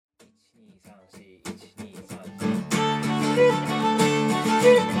Hi,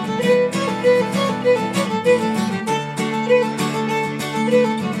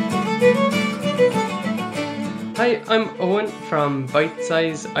 I'm Owen from Bite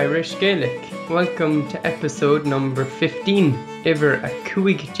Size Irish Gaelic. Welcome to episode number 15, Iver a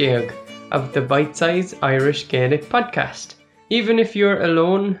Cuig Jeag of the Bite Size Irish Gaelic podcast. Even if you're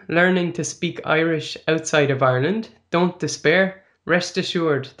alone learning to speak Irish outside of Ireland, don't despair. Rest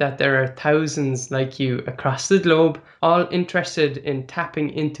assured that there are thousands like you across the globe, all interested in tapping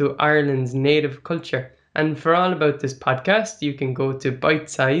into Ireland's native culture. And for all about this podcast, you can go to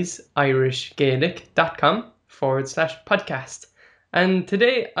bitesizeirishgaelic.com/podcast. And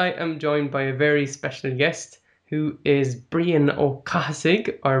today I am joined by a very special guest who is Brian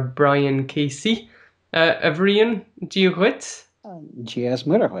O'Casig, or Brian Casey. Brian, Giahuit. Gias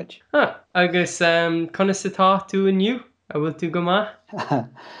Murahoj. Agus Conasita to and you. I will to go ma. Tá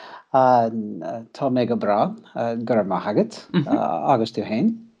mé go bra, gur mahagat, agus tú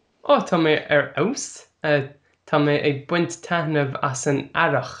hain. Tá mé aus. Tá mé ag buint tahnamh as an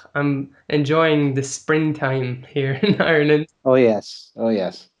arach. I'm enjoying the springtime here in Ireland. Oh yes.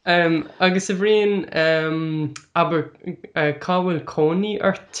 Agus a bhríon aber cábhfuil cónaí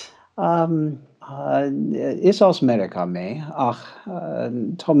ort? Is as America mé, ach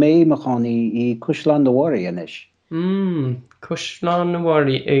tá mé machani I Cushlan na Wari inis. Cushlan na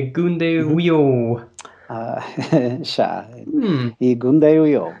Wari, I Gunde Wio. Sha, I Gunde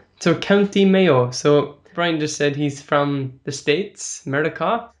Wio. So County Mayo. So Brian just said he's from the States,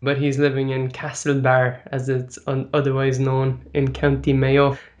 America, but he's living in Castlebar, as it's otherwise known, in County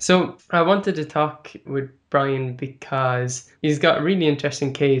Mayo. So I wanted to talk with Brian because he's got a really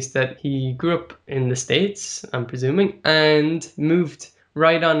interesting case that he grew up in the States, I'm presuming, and moved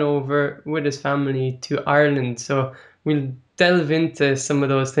right on over with his family to Ireland. So we'll delve into some of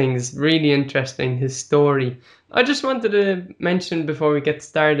those things. Really interesting, his story. I just wanted to mention before we get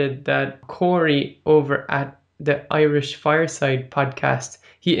started that Corey over at the Irish Fireside podcast,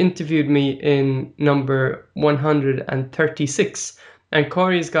 he interviewed me in number 136. And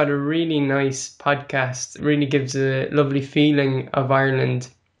Corey's got a really nice podcast, really gives a lovely feeling of Ireland.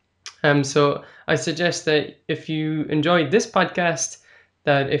 So I suggest that if you enjoyed this podcast,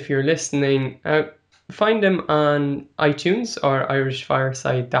 that if you're listening, find them on iTunes or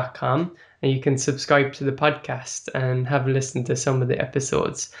irishfireside.com, and you can subscribe to the podcast and have a listen to some of the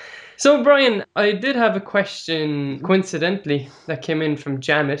episodes. So Brian, I did have a question, coincidentally, that came in from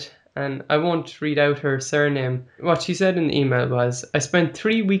Janet, and I won't read out her surname. What she said in the email was, I spent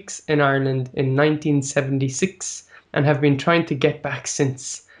 3 weeks in Ireland in 1976 and have been trying to get back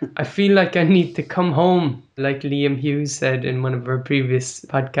since. I feel like I need to come home, like Liam Hughes said in one of our previous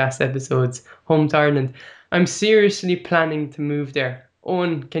podcast episodes, home to Ireland. I'm seriously planning to move there.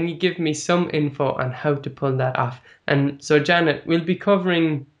 Owen, can you give me some info on how to pull that off? And so Janet, we'll be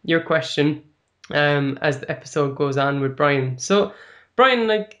covering your question as the episode goes on with Brian. So Brian,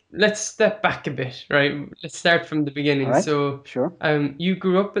 let's step back a bit, right? Let's start from the beginning. All right, so sure. You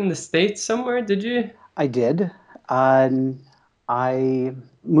grew up in the States somewhere, did you? I did. I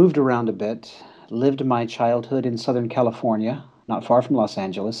moved around a bit, lived my childhood in Southern California, not far from Los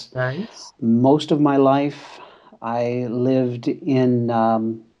Angeles. Nice. Most of my life, I lived in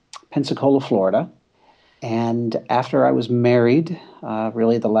Pensacola, Florida. And after I was married,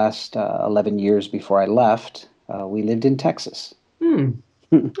 really the last 11 years before I left, we lived in Texas.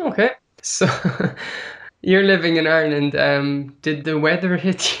 Okay. So you're living in Ireland. Did the weather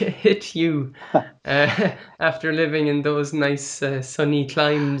hit you after living in those nice sunny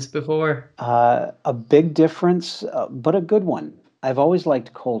climes before? A big difference, but a good one. I've always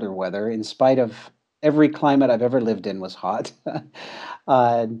liked colder weather, in spite of every climate I've ever lived in was hot.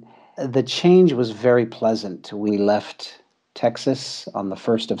 The change was very pleasant. We left Texas on the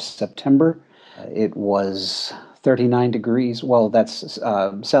 1st of September. It was 39 degrees. Well, that's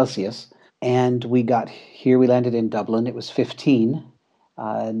Celsius. And we got here, we landed in Dublin. It was 15.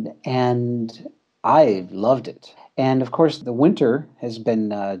 And I loved it. And of course, the winter has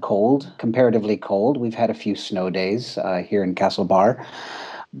been cold, comparatively cold. We've had a few snow days here in Castlebar.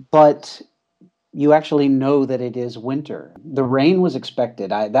 But you actually know that it is winter. The rain was expected.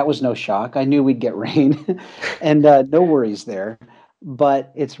 That was no shock. I knew we'd get rain and no worries there.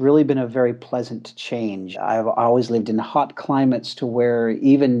 But it's really been a very pleasant change. I've always lived in hot climates to where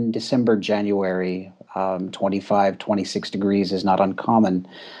even December, January, 25, 26 degrees is not uncommon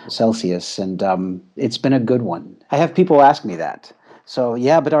Celsius. And it's been a good one. I have people ask me that. So,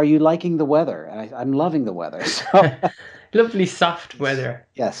 yeah, but are you liking the weather? I'm loving the weather. So. Lovely soft Yes. weather.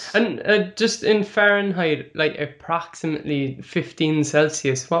 Yes. And just in Fahrenheit, like approximately 15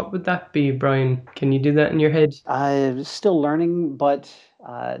 Celsius, what would that be, Brian? Can you do that in your head? I'm still learning, but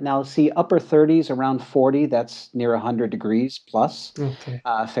now see upper 30s, around 40, that's near 100 degrees plus Okay.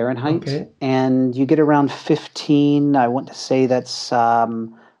 Fahrenheit. Okay. And you get around 15, I want to say that's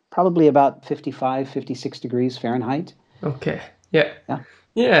probably about 55, 56 degrees Fahrenheit. Okay. Yeah. Yeah.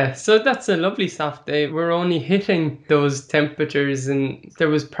 Yeah, so that's a lovely soft day. We're only hitting those temperatures, and there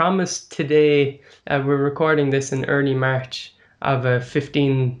was promise today. We're recording this in early March of a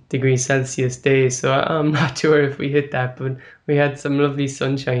 15 degrees Celsius day. So I'm not sure if we hit that, but we had some lovely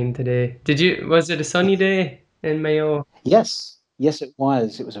sunshine today. Did you? Was it a sunny day in Mayo? Yes. Yes, it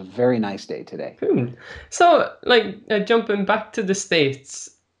was. It was a very nice day today. Cool. So, like, jumping back to the States,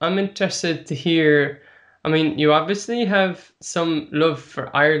 I'm interested to hear. I mean, you obviously have some love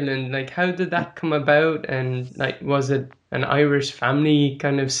for Ireland. Like, how did that come about? And, like, was it an Irish family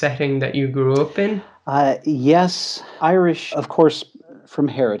kind of setting that you grew up in? Yes, Irish, of course, from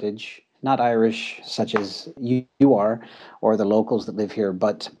heritage, not Irish such as you are or the locals that live here,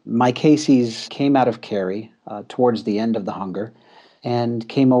 but my Casey's came out of Kerry towards the end of the hunger and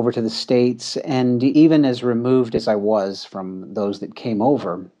came over to the States. And even as removed as I was from those that came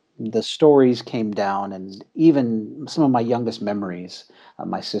over, the stories came down, and even some of my youngest memories.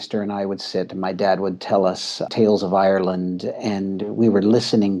 My sister and I would sit, and my dad would tell us tales of Ireland, and we were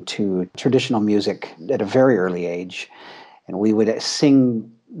listening to traditional music at a very early age, and we would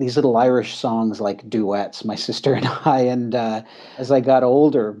sing these little Irish songs like duets, my sister and I. And as I got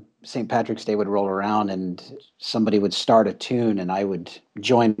older, St. Patrick's Day would roll around and somebody would start a tune and I would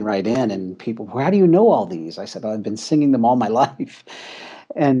join right in. And people, well, how do you know all these? I said, I've been singing them all my life.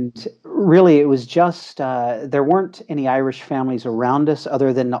 And really, it was just there weren't any Irish families around us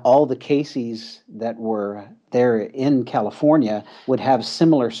other than all the Caseys that were there in California would have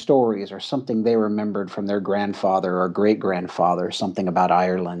similar stories or something they remembered from their grandfather or great grandfather, something about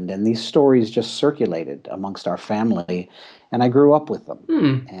Ireland. And these stories just circulated amongst our family. And I grew up with them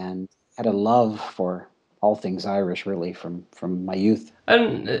Hmm. and had a love for all things Irish, really, from my youth.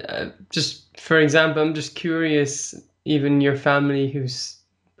 And just for example, I'm just curious, even your family who's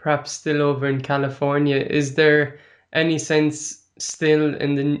perhaps still over in California, is there any sense still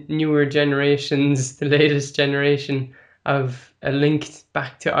in the newer generations, the latest generation, of a link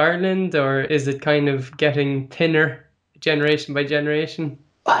back to Ireland, or is it kind of getting thinner generation by generation?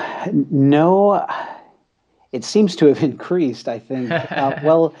 No, it seems to have increased, I think.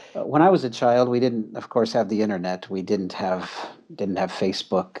 When I was a child, we didn't, of course, have the internet. We didn't have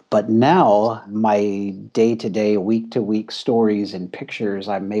Facebook. But now, my day-to-day, week-to-week stories and pictures,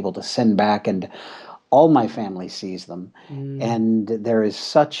 I'm able to send back, and all my family sees them. Mm, And there is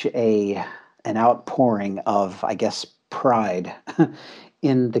such a an outpouring of, I guess, pride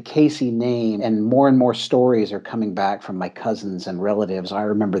in the Casey name, and more stories are coming back from my cousins and relatives. I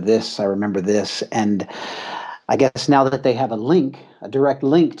remember this, I remember this, and I guess now that they have a link, a direct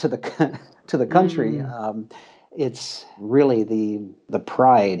link to the to the country, mm, it's really the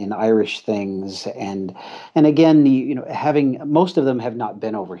pride in Irish things, and again, having most of them have not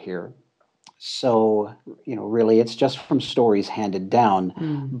been over here, so, really, it's just from stories handed down.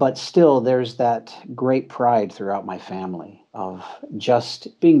 mm. But still, there's that great pride throughout my family of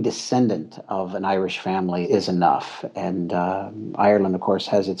just being descendant of an Irish family is enough. And Ireland, of course,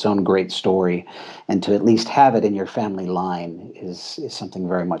 has its own great story. And to at least have it in your family line is something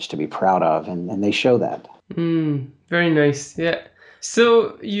very much to be proud of. And they show that. Very nice. Yeah.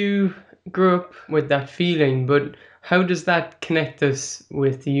 So you grew up with that feeling, but how does that connect us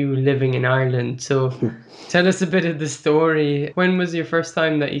with you living in Ireland? So tell us a bit of the story. When was your first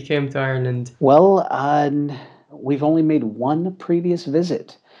time that you came to Ireland? Well, we've only made one previous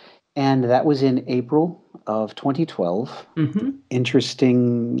visit, and that was in April of 2012. Mm-hmm.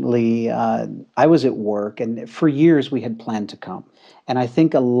 Interestingly, I was at work, and for years we had planned to come. And I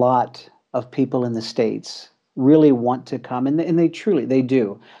think a lot of people in the States really want to come, and they truly they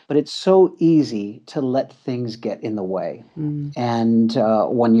do. But it's so easy to let things get in the way. Mm, And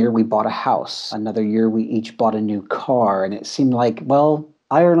one year we bought a house. Another year we each bought a new car, and it seemed like, well,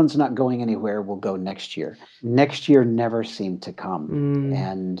 Ireland's not going anywhere. We'll go next year. Next year never seemed to come. mm,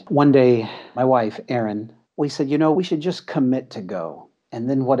 And one day, my wife, Erin, we said, we should just commit to go. And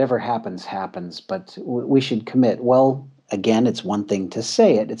then whatever happens, happens, but we should commit. Well, again, it's one thing to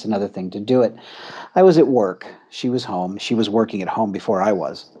say it, it's another thing to do it. I was at work. She was home. She was working at home before I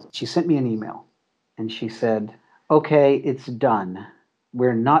was. She sent me an email and she said, okay, it's done.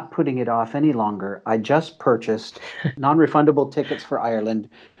 We're not putting it off any longer. I just purchased non refundable tickets for Ireland.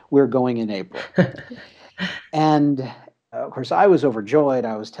 We're going in April. And Of course, I was overjoyed.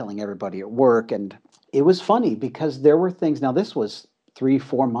 I was telling everybody at work, and it was funny because there were things. Now, this was 3,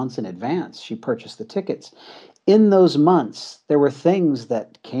 4 months in advance. She purchased the tickets. In those months, there were things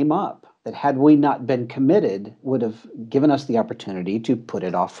that came up that, had we not been committed, would have given us the opportunity to put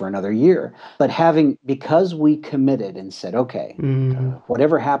it off for another year. But because we committed and said, okay, Mm.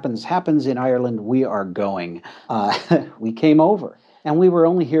 whatever happens, happens in Ireland, we are going. We came over. And we were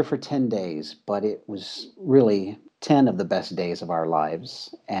only here for 10 days, but it was really 10 of the best days of our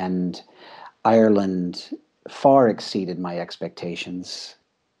lives. And Ireland far exceeded my expectations.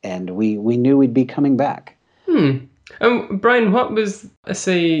 And we knew we'd be coming back. Hmm. Brian, what was,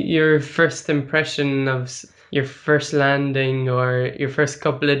 say, your first impression of your first landing or your first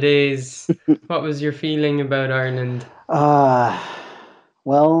couple of days? What was your feeling about Ireland? Uh,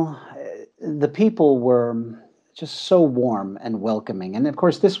 well, the people were just so warm and welcoming. And of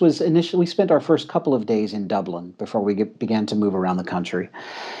course, this was initially, we spent our first couple of days in Dublin before we began to move around the country.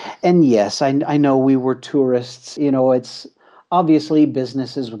 And yes, I know we were tourists. It's obviously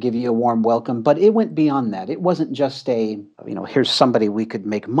businesses will give you a warm welcome, but it went beyond that. It wasn't just here's somebody we could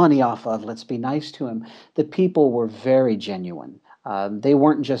make money off of. Let's be nice to him. The people were very genuine. They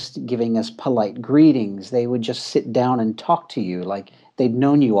weren't just giving us polite greetings. They would just sit down and talk to you like they'd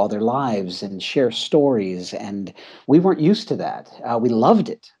known you all their lives and share stories. And we weren't used to that. We loved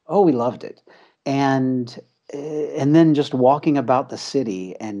it. Oh, we loved it. And and then just walking about the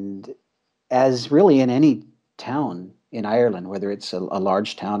city, and as really in any town in Ireland, whether it's a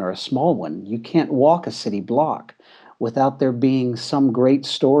large town or a small one, you can't walk a city block without there being some great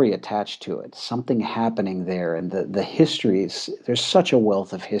story attached to it, something happening there. And the histories, there's such a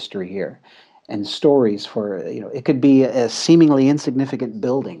wealth of history here and stories for, it could be a seemingly insignificant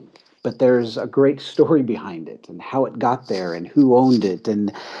building, but there's a great story behind it and how it got there and who owned it.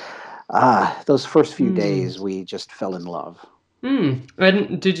 And those first few Hmm. days, we just fell in love. Hmm.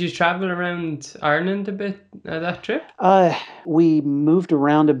 And did you travel around Ireland a bit that trip? Uh, we moved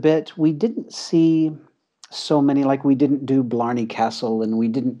around a bit. We didn't see so many, like we didn't do Blarney Castle, and we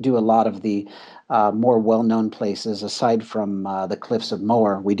didn't do a lot of the more well-known places aside from the Cliffs of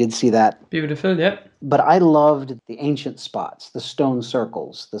Moher. We did see that, Beautiful, yeah. but I loved the ancient spots, the stone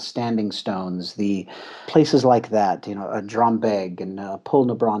circles, the standing stones, the places like that, Drombeg and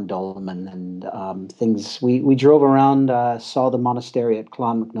Pulnabron Dolmen and things. We drove around, saw the monastery at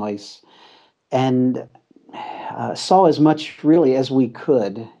Clonmacnoise, and saw as much really as we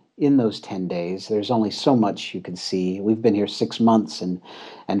could in those 10 days. There's only so much you can see. We've been here 6 months and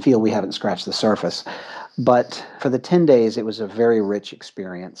feel we haven't scratched the surface. But for the 10 days, it was a very rich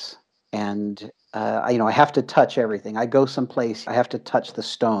experience. And I have to touch everything. I go someplace, I have to touch the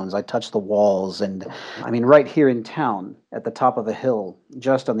stones, I touch the walls. And I mean, right here in town, at the top of a hill,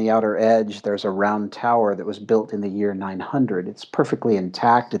 just on the outer edge, there's a round tower that was built in the year 900. It's perfectly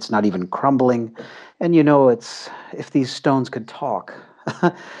intact, it's not even crumbling. And it's, if these stones could talk.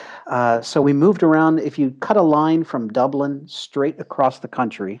 So we moved around. If you cut a line from Dublin straight across the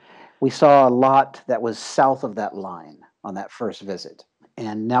country, we saw a lot that was south of that line on that first visit.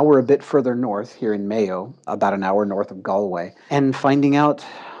 And now we're a bit further north here in Mayo, about an hour north of Galway, and finding out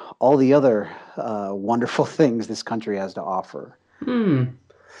all the other wonderful things this country has to offer. Hmm.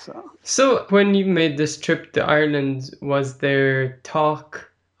 So So, when you made this trip to Ireland, was there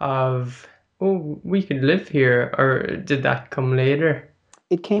talk of, oh, we could live here, or did that come later?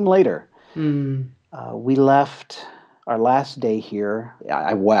 it came later. Hmm. We left our last day here.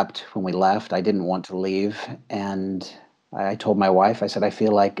 I wept when we left. I didn't want to leave, and I told my wife. I said, I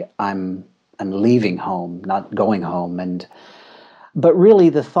feel like I'm leaving home, not going home. And but really,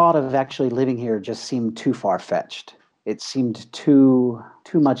 the thought of actually living here just seemed too far fetched. It seemed too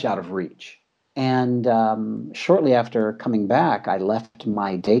much out of reach. And shortly after coming back, I left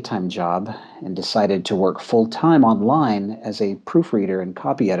my daytime job and decided to work full time online as a proofreader and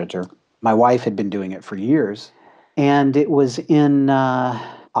copy editor. My wife had been doing it for years, and it was in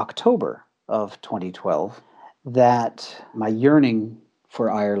October of 2012 that my yearning for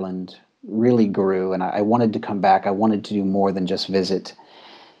Ireland really grew, and I wanted to come back. I wanted to do more than just visit.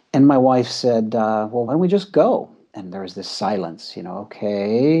 And my wife said, "Well, why don't we just go?" And there was this silence.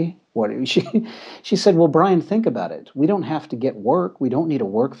 Okay, what? She said, "Well, Brian, think about it. We don't have to get work. We don't need a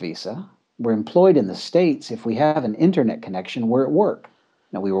work visa. We're employed in the States. If we have an internet connection, we're at work.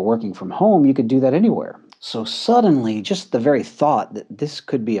 Now, we were working from home. You could do that anywhere." So suddenly, just the very thought that this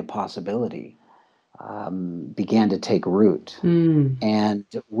could be a possibility began to take root. Mm. And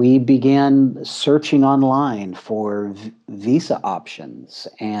we began searching online for visa options.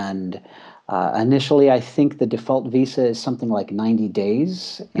 And initially, I think the default visa is something like 90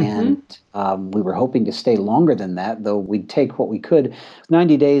 days. And Mm-hmm. we were hoping to stay longer than that, though we'd take what we could.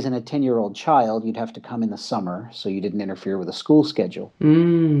 90 days and a 10-year-old child, you'd have to come in the summer so you didn't interfere with the school schedule.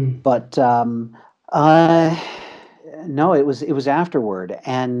 Mm. But uh, no, it was afterward,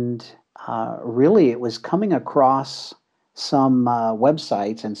 and really, it was coming across some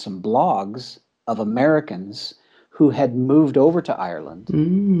websites and some blogs of Americans who had moved over to Ireland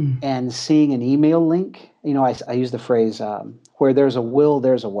Mm. and seeing an email link. I use the phrase "where there's a will,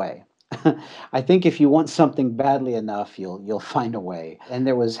 there's a way." I think if you want something badly enough, you'll find a way. And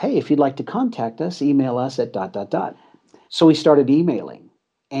there was, hey, if you'd like to contact us, email us at dot dot dot. So we started emailing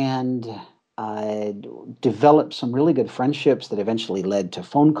and uh, developed some really good friendships that eventually led to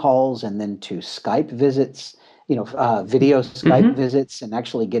phone calls and then to Skype visits, video Skype Mm-hmm. visits, and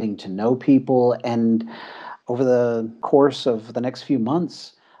actually getting to know people. And over the course of the next few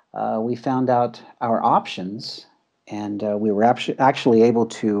months, we found out our options, and we were actually able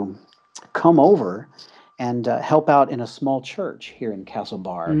to come over and help out in a small church here in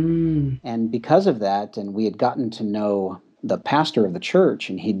Castlebar. Mm. And because of that, and we had gotten to know the pastor of the church,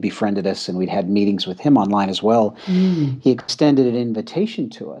 and he'd befriended us, and we'd had meetings with him online as well. Mm. He extended an invitation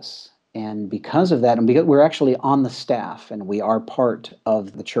to us. And because of that, and because we're actually on the staff and we are part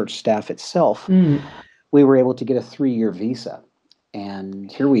of the church staff itself, Mm. we were able to get a 3-year visa.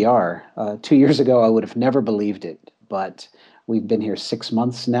 And here we are. 2 years ago, I would have never believed it, but we've been here 6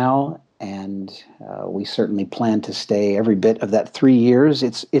 months now, and we certainly plan to stay every bit of that 3 years.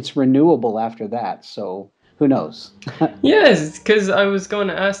 It's renewable after that, so who knows? Yes, because I was going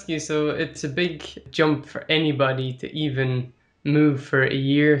to ask you, so it's a big jump for anybody to even move for a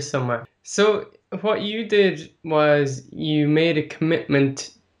year somewhere. So what you did was you made a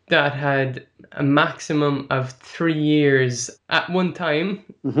commitment that had a maximum of 3 years at one time.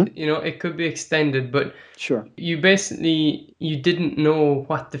 Hmm. It could be extended, but Sure, you didn't know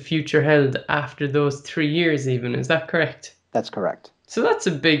what the future held after those 3 years even. Is that correct? that's correct. So that's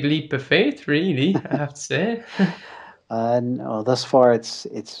a big leap of faith, really, I have to say. No, thus far it's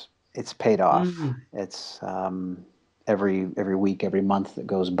paid off. Mm. It's every week, every month that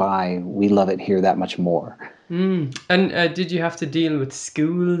goes by, we love it here that much more. Mm. And did you have to deal with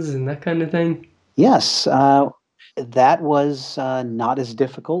schools and that kind of thing? Yes, that was not as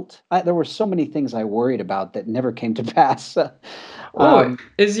difficult. There were so many things I worried about that never came to pass. Oh, Um,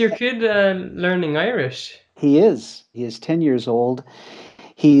 is your kid learning Irish? he is. He is 10 years old.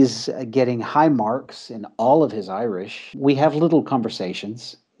 He's getting high marks in all of his Irish. We have little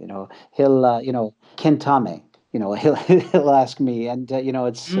conversations. He'll, Kentame. He'll ask me, and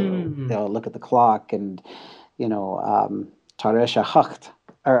it's Mm. look at the clock, and Taresha Hacht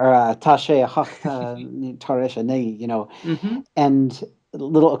or Tashe Hacht Taresha Nei. Mm-hmm. And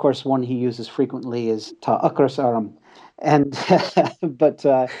little, of course, one he uses frequently is Ta Akras Aram, and but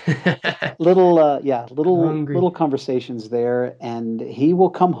I'm little hungry. conversations there, and he will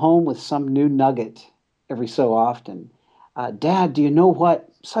come home with some new nugget every so often. Dad, do you know what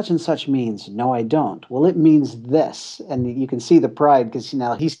such and such means? No, I don't. Well, it means this, and you can see the pride because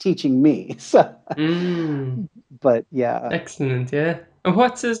now he's teaching me. So, Mm. but yeah, Excellent, yeah. And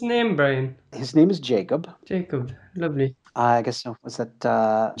what's his name, Brian? his name is Jacob. Jacob. Lovely. I guess was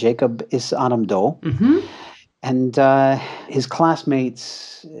that Jacob is Anamdo. Mm-hmm. And his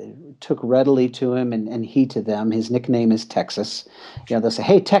classmates took readily to him, and he to them. His nickname is Texas. They'll say,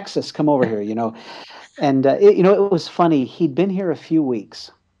 "Hey, Texas, come over here." And it was funny. He'd been here a few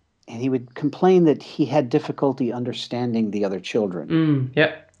weeks, and he would complain that he had difficulty understanding the other children. Mm.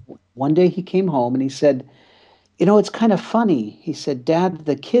 Yeah. One day he came home and he said, "It's kind of funny." He said, "Dad,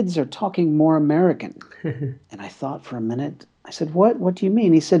 the kids are talking more American." And I thought for a minute. I said, "What? What do you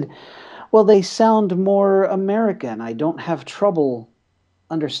mean?" He said, "Well, they sound more American. I don't have trouble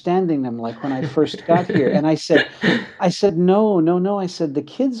understanding them like when I first got here." And I said, "No, no, no." I said, "The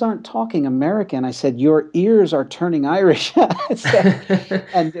kids aren't talking American." I said, "Your ears are turning Irish."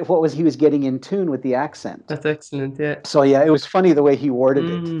 And he was getting in tune with the accent. That's excellent, yeah. So yeah, it was funny the way he worded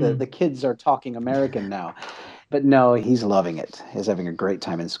it. The Mm. kids are talking American now. But no, he's loving it. He's having a great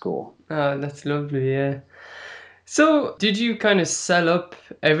time in school. Oh, that's lovely, yeah. So, did you kind of sell up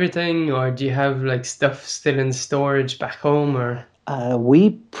everything, or do you have like stuff still in storage back home, or?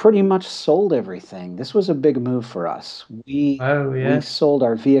 We pretty much sold everything. This was a big move for us. Wow, We yeah. sold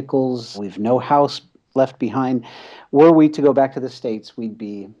our vehicles. We've no house left behind. Were we to go back to the States, we'd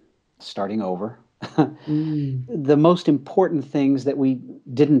be starting over. Mm. The most important things that we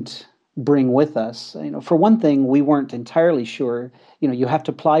didn't bring with us. For one thing, we weren't entirely sure. You have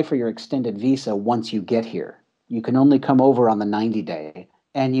to apply for your extended visa once you get here. You can only come over on the 90-day,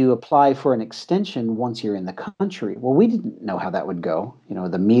 and you apply for an extension once you're in the country. Well, we didn't know how that would go.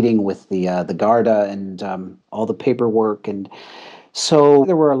 The meeting with the Garda and all the paperwork, and so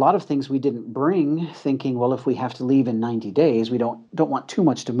there were a lot of things we didn't bring, thinking, well, if we have to leave in 90 days, we don't want too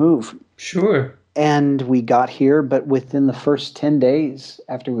much to move. Sure. And we got here, but within the first 10 days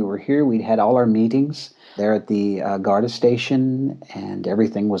after we were here, we'd had all our meetings there at the Garda station, and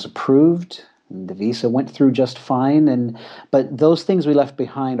everything was approved. And the visa went through just fine. But those things we left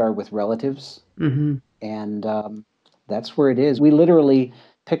behind are with relatives, Mm-hmm. and that's where it is. We literally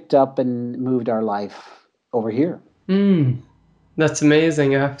picked up and moved our life over here. Mm. That's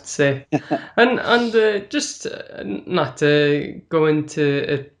amazing, I have to say. And just not to go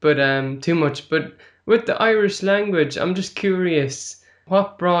into it, but too much. But with the Irish language, I'm just curious,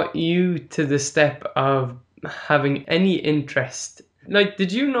 what brought you to the step of having any interest? Like,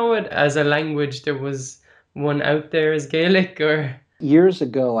 did you know it as a language? There was one out there as Gaelic, or? Years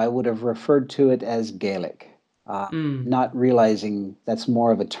ago, I would have referred to it as Gaelic, Mm. not realizing that's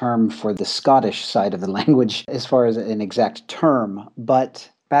more of a term for the Scottish side of the language as far as an exact term. But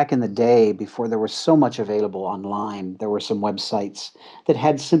back in the day, before there was so much available online, there were some websites that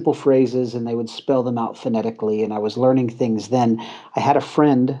had simple phrases and they would spell them out phonetically. And I was learning things then. I had a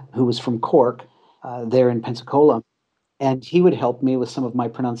friend who was from Cork, there in Pensacola, and he would help me with some of my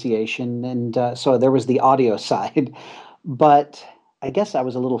pronunciation. And so there was the audio side. But I guess I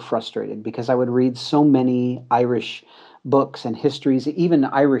was a little frustrated because I would read so many Irish books and histories, even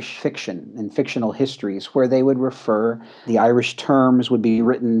Irish fiction and fictional histories, where they would refer, the Irish terms would be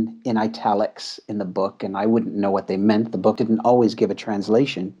written in italics in the book, and I wouldn't know what they meant. The book didn't always give a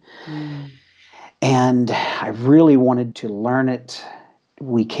translation. Mm. And I really wanted to learn it.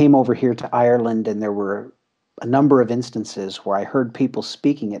 We came over here to Ireland, and there were a number of instances where I heard people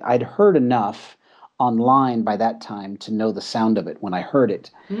speaking it. I'd heard enough online by that time to know the sound of it when I heard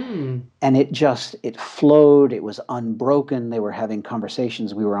it. Mm. And it flowed, it was unbroken. They were having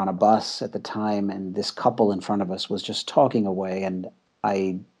conversations. We were on a bus at the time, and this couple in front of us was just talking away, and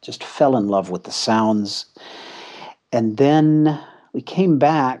I just fell in love with the sounds. And then we came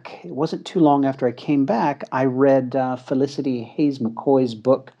back. It wasn't too long after I came back, I read Felicity Hayes McCoy's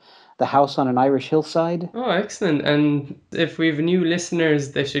book, The House on an Irish Hillside. Oh, excellent. And if we've new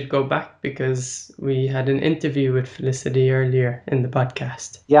listeners, they should go back because we had an interview with Felicity earlier in the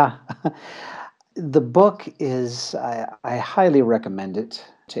podcast. Yeah. The book is, I highly recommend it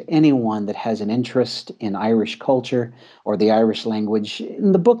to anyone that has an interest in Irish culture or the Irish language.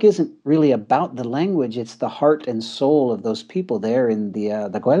 And the book isn't really about the language, it's the heart and soul of those people there in the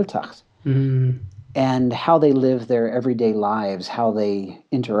Gaeltacht, Mm. and how they live their everyday lives, how they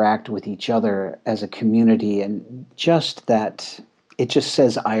interact with each other as a community, and just that it just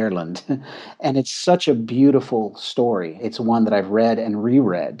says Ireland. And it's such a beautiful story. It's one that I've read and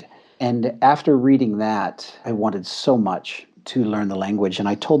reread. And after reading that, I wanted so much to learn the language. And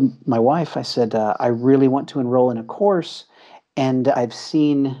I told my wife, I said, I really want to enroll in a course. And I've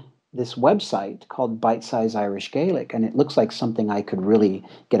seen this website called Bite Size Irish Gaelic, and it looks like something I could really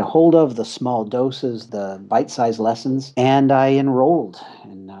get a hold of, the small doses, the bite size lessons. And I enrolled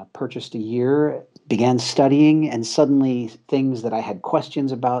and purchased a year, began studying, and suddenly things that I had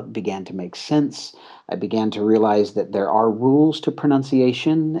questions about began to make sense. I began to realize that there are rules to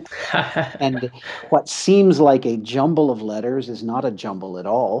pronunciation, and what seems like a jumble of letters is not a jumble at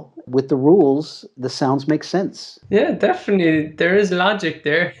all. With the rules, the sounds make sense. Yeah, definitely. There is logic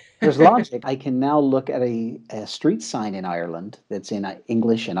there. There's logic. I can now look at a street sign in Ireland that's in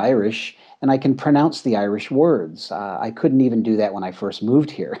English and Irish, and I can pronounce the Irish words. I couldn't even do that when I first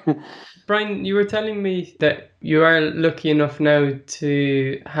moved here. Brian, you were telling me that you are lucky enough now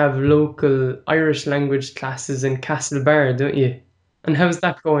to have local Irish language classes in Castlebar, don't you? And how's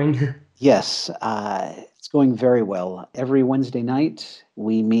that going? Yes, it's going very well. Every Wednesday night,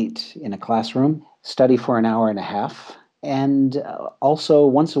 we meet in a classroom, study for an hour and a half, and also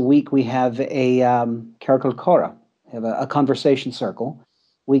once a week, we have a Caracol Cora, have a conversation circle.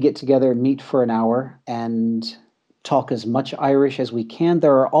 We get together, meet for an hour, and talk as much Irish as we can.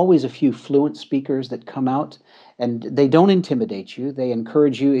 There are always a few fluent speakers that come out, and they don't intimidate you. They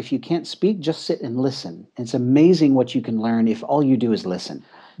encourage you. If you can't speak, just sit and listen. It's amazing what you can learn if all you do is listen.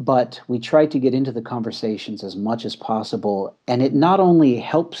 But we try to get into the conversations as much as possible, and it not only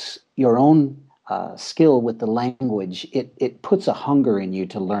helps your own skill with the language, it puts a hunger in you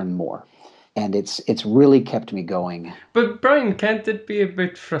to learn more. And it's really kept me going. But Brian, can't it be a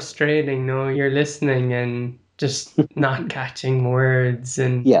bit frustrating? No, you're listening and just not catching words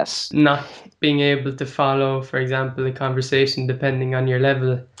and Yes, not being able to follow, for example, a conversation depending on your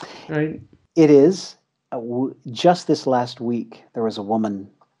level, right? it is. Just this last week, there was a woman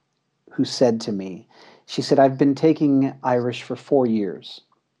who said to me, she said, I've been taking Irish for 4 years.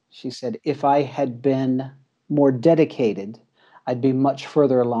 She said, if I had been more dedicated, I'd be much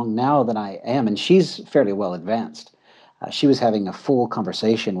further along now than I am. And she's fairly well advanced. She was having a full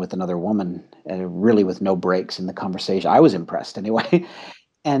conversation with another woman, really with no breaks in the conversation. I was impressed anyway.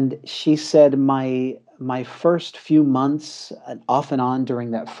 And she said, my first few months, off and on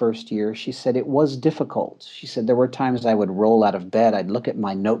during that first year, she said it was difficult. She said there were times I would roll out of bed, I'd look at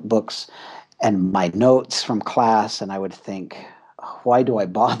my notebooks and my notes from class, and I would think, why do I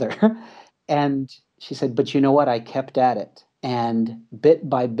bother? And she said, but you know what? I kept at it. And bit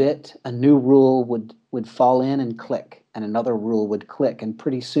by bit, a new rule would fall in and click, and another rule would click. And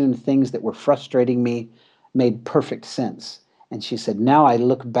pretty soon, things that were frustrating me made perfect sense. And she said, now I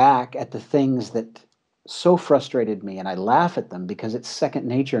look back at the things that so frustrated me and I laugh at them because it's second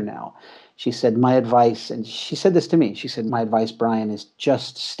nature now. She said, my advice, and she said this to me, she said, my advice, Brian, is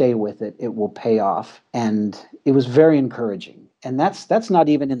just stay with it. It will pay off. And it was very encouraging. And that's not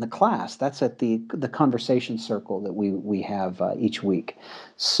even in the class. That's at the conversation circle that we have each week.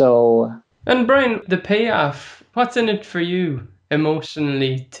 So, And Brian, the payoff, what's in it for you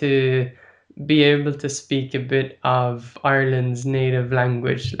emotionally to be able to speak a bit of Ireland's native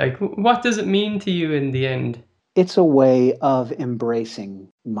language? Like, what does it mean to you in the end? it's a way of embracing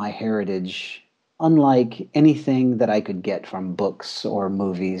my heritage, unlike anything that I could get from books or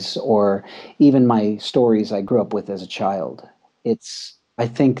movies or even my stories I grew up with as a child. I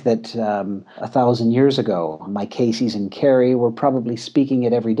think that 1,000 years ago, my Caseys and Carrie were probably speaking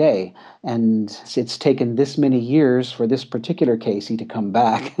it every day. And it's taken this many years for this particular Casey to come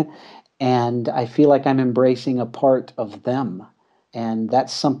back. And I feel like I'm embracing a part of them. And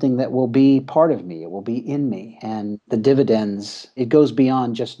that's something that will be part of me. It will be in me. And the dividends, it goes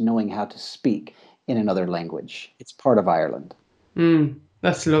beyond just knowing how to speak in another language. It's part of Ireland.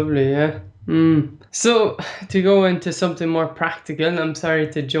 That's lovely, yeah. So, to go into something more practical, I'm sorry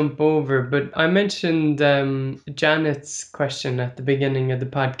to jump over, but I mentioned Janet's question at the beginning of the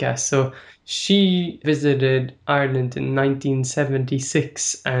podcast. So, she visited Ireland in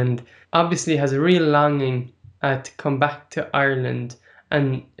 1976 and obviously has a real longing to come back to Ireland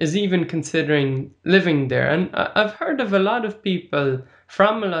and is even considering living there. And I've heard of a lot of people,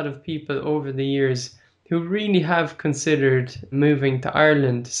 from a lot of people over the years, who really have considered moving to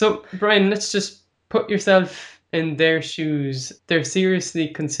Ireland. So, Brian, let's just put yourself in their shoes. They're seriously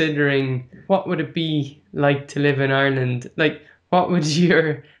considering what would it be like to live in Ireland? Like, what would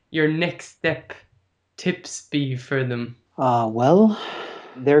your next step tips be for them? Well,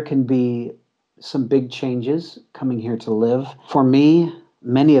 there can be some big changes coming here to live. For me,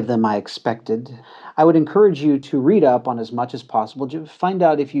 many of them I expected. I would encourage you to read up on as much as possible. Just find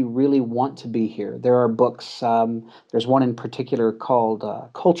out if you really want to be here. There are books. There's one in particular called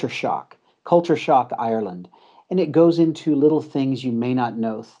Culture Shock Ireland. And it goes into little things you may not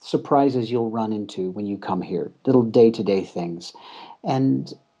know, surprises you'll run into when you come here, little day to day things.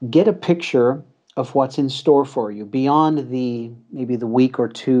 And get a picture of what's in store for you beyond maybe the week or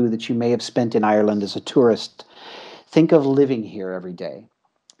two that you may have spent in Ireland as a tourist. Think of living here every day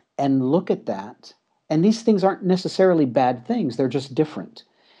and look at that. And these things aren't necessarily bad things, they're just different.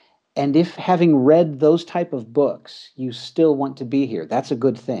 And if having read those type of books, you still want to be here, that's a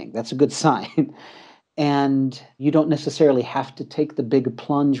good thing. That's a good sign. And you don't necessarily have to take the big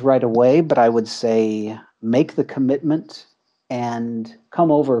plunge right away, but I would say make the commitment and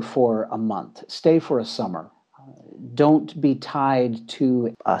come over for a month. Stay for a summer. Don't be tied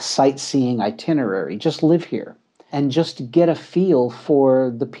to a sightseeing itinerary. Just live here and just get a feel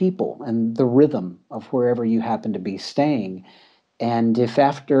for the people and the rhythm of wherever you happen to be staying. And if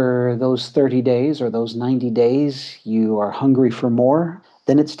after those 30 days or those 90 days you are hungry for more,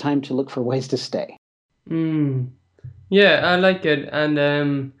 then it's time to look for ways to stay. Yeah, I like it.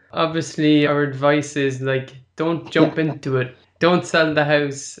 And obviously, our advice is like, don't jump into it. Don't sell the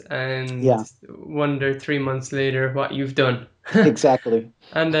house and Yeah, wonder 3 months later what you've done. exactly.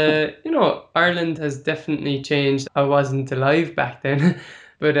 And, Ireland has definitely changed. I wasn't alive back then,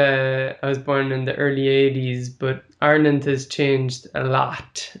 but I was born in the early 80s. But Ireland has changed a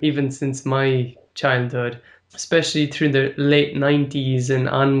lot, even since my childhood, especially through the late 90s and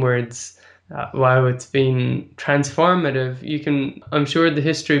onwards. Wow, it's been transformative. I'm sure the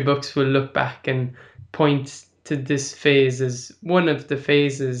history books will look back and point to this phase as one of the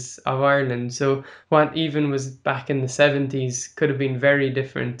phases of Ireland. So what even was back in the 70s could have been very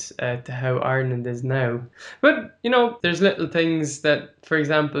different to how Ireland is now. But, there's little things that, for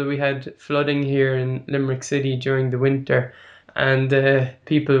example, we had flooding here in Limerick City during the winter, and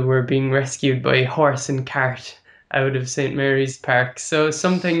people were being rescued by horse and cart out of St. Mary's Park. So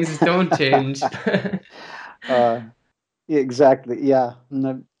some things don't change. uh, exactly. Yeah. And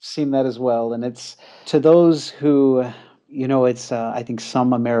I've seen that as well. And it's to those who, it's, I think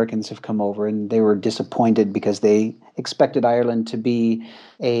some Americans have come over and they were disappointed because they expected Ireland to be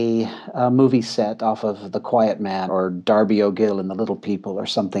a movie set off of The Quiet Man or Darby O'Gill and the Little People or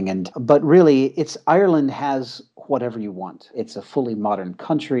something. But really, Ireland has whatever you want. It's a fully modern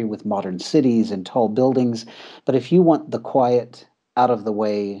country with modern cities and tall buildings. But if you want the quiet, out of the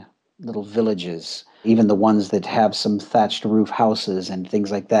way little villages, even the ones that have some thatched roof houses and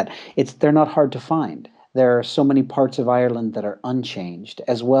things like that, they're not hard to find. There are so many parts of Ireland that are unchanged,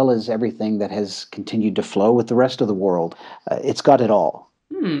 as well as everything that has continued to flow with the rest of the world. It's got it all.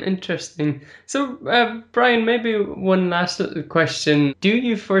 Interesting. So, Brian, maybe one last little question. Do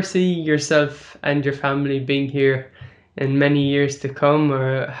you foresee yourself and your family being here in many years to come,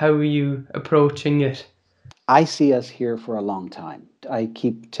 or how are you approaching it? I see us here for a long time. I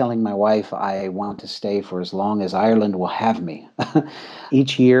keep telling my wife I want to stay for as long as Ireland will have me.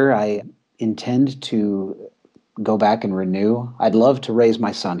 Each year I intend to go back and renew. I'd love to raise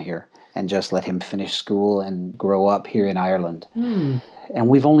my son here and just let him finish school and grow up here in Ireland. And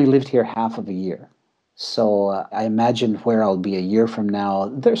we've only lived here half of a year. So I imagine where I'll be a year from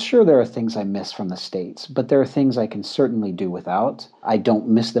now. There are things I miss from the States, but there are things I can certainly do without. I don't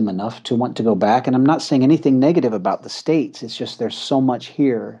miss them enough to want to go back. And I'm not saying anything negative about the States. It's just there's so much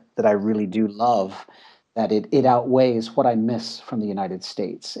here that I really do love that it outweighs what I miss from the United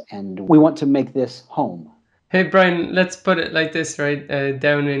States. And we want to make this home. Hey, Brian, let's put it like this, right?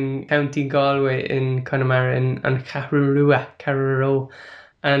 Down in County Galway in Connemara and Carraroo,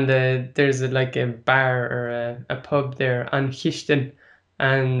 and there's like a bar or a pub there on Kishton,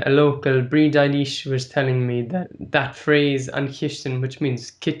 and a local Brí Dailish was telling me that phrase on Kishton, which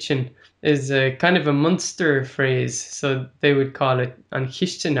means kitchen, is a kind of a Munster phrase, so they would call it an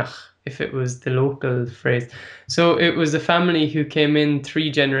Kishtenach if it was the local phrase. So it was a family who came in 3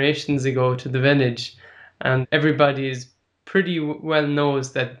 generations ago to the village, and everybody is pretty well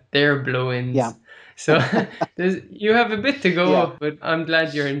knows that they're blow-ins. Yeah. So you have a bit to go, Yeah. but I'm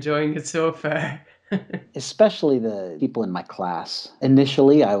glad you're enjoying it so far. Especially the people in my class.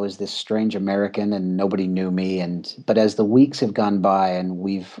 Initially, I was this strange American and nobody knew me. But as the weeks have gone by and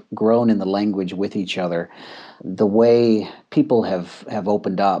we've grown in the language with each other, the way people have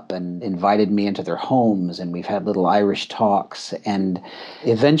opened up and invited me into their homes, and we've had little Irish talks. And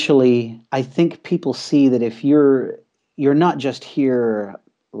eventually, I think people see that if you're not just here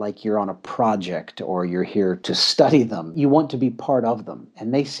like you're on a project or you're here to study them. You want to be part of them.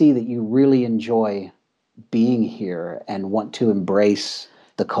 And they see that you really enjoy being here and want to embrace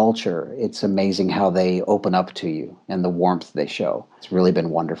the culture. It's amazing how they open up to you and the warmth they show. It's really been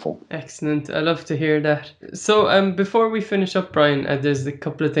wonderful. Excellent. I love to hear that. So before we finish up, Brian, there's a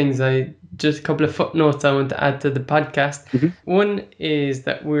couple of things just a couple of footnotes I want to add to the podcast. Mm-hmm. One is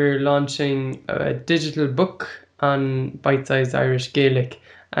that we're launching a digital book on bite-sized Irish Gaelic,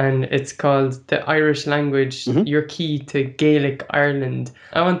 and it's called The Irish Language, Your Key to Gaelic Ireland.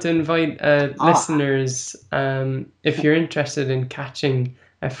 I want to invite listeners, if you're interested in catching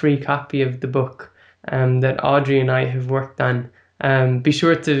a free copy of the book that Audrey and I have worked on, be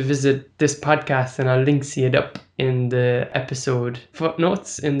sure to visit this podcast, and I'll link it up in the episode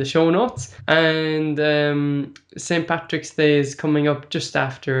footnotes, in the show notes. And St. Patrick's Day is coming up just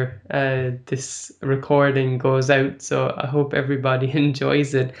after this recording goes out, so I hope everybody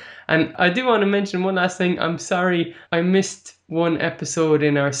enjoys it. And I do want to mention one last thing. I'm sorry I missed one episode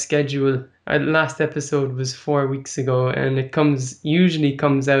in our schedule. Our last episode was 4 weeks ago, and it usually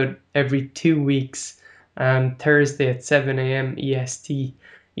comes out every 2 weeks. Thursday at 7 a.m. EST,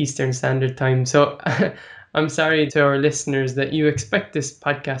 Eastern Standard Time. So I'm sorry to our listeners that you expect this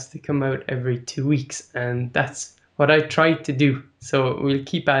podcast to come out every 2 weeks, and that's what I tried to do. So we'll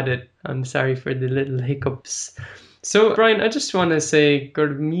keep at it. I'm sorry for the little hiccups. So, Brian, I just want to say,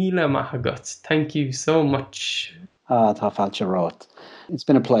 Gur Míle Maith. Thank you so much. Tá failte rot. It's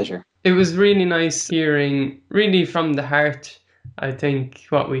been a pleasure. It was really nice hearing, really from the heart, I think,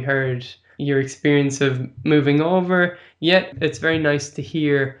 what we heard. Your experience of moving over, yet it's very nice to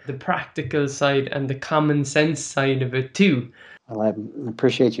hear the practical side and the common sense side of it too. Well, I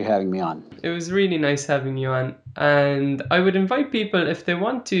appreciate you having me on. It was really nice having you on. And I would invite people, if they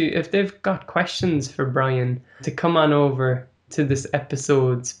want to, if they've got questions for Brian, to come on over to this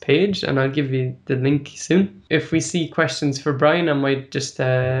episode's page, and I'll give you the link soon. If we see questions for Brian, I might just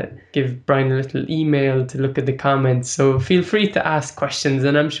give Brian a little email to look at the comments. So feel free to ask questions,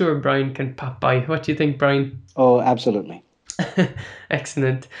 and I'm sure Brian can pop by. What do you think, Brian? Oh, absolutely.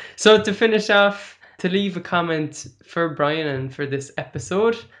 Excellent. So to finish off, to leave a comment for Brian and for this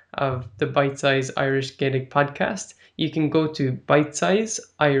episode of the Bite Size Irish Gaelic podcast, you can go to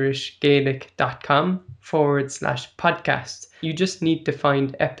bitesizeirishgaelic.com/podcast. You just need to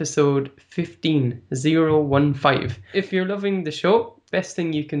find episode 15015. If you're loving the show, best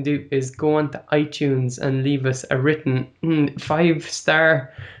thing you can do is go onto iTunes and leave us a written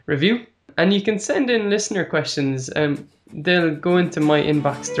 5-star review. And you can send in listener questions. They'll go into my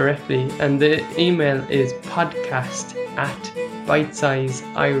inbox directly, and the email is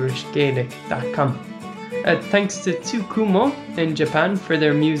podcast@bitesizeirishgaelic.com. Thanks to Tsukumo in Japan for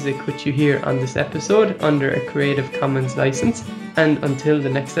their music, which you hear on this episode under a Creative Commons license. And until the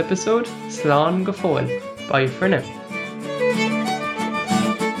next episode, Slán go fóill. Bye for now.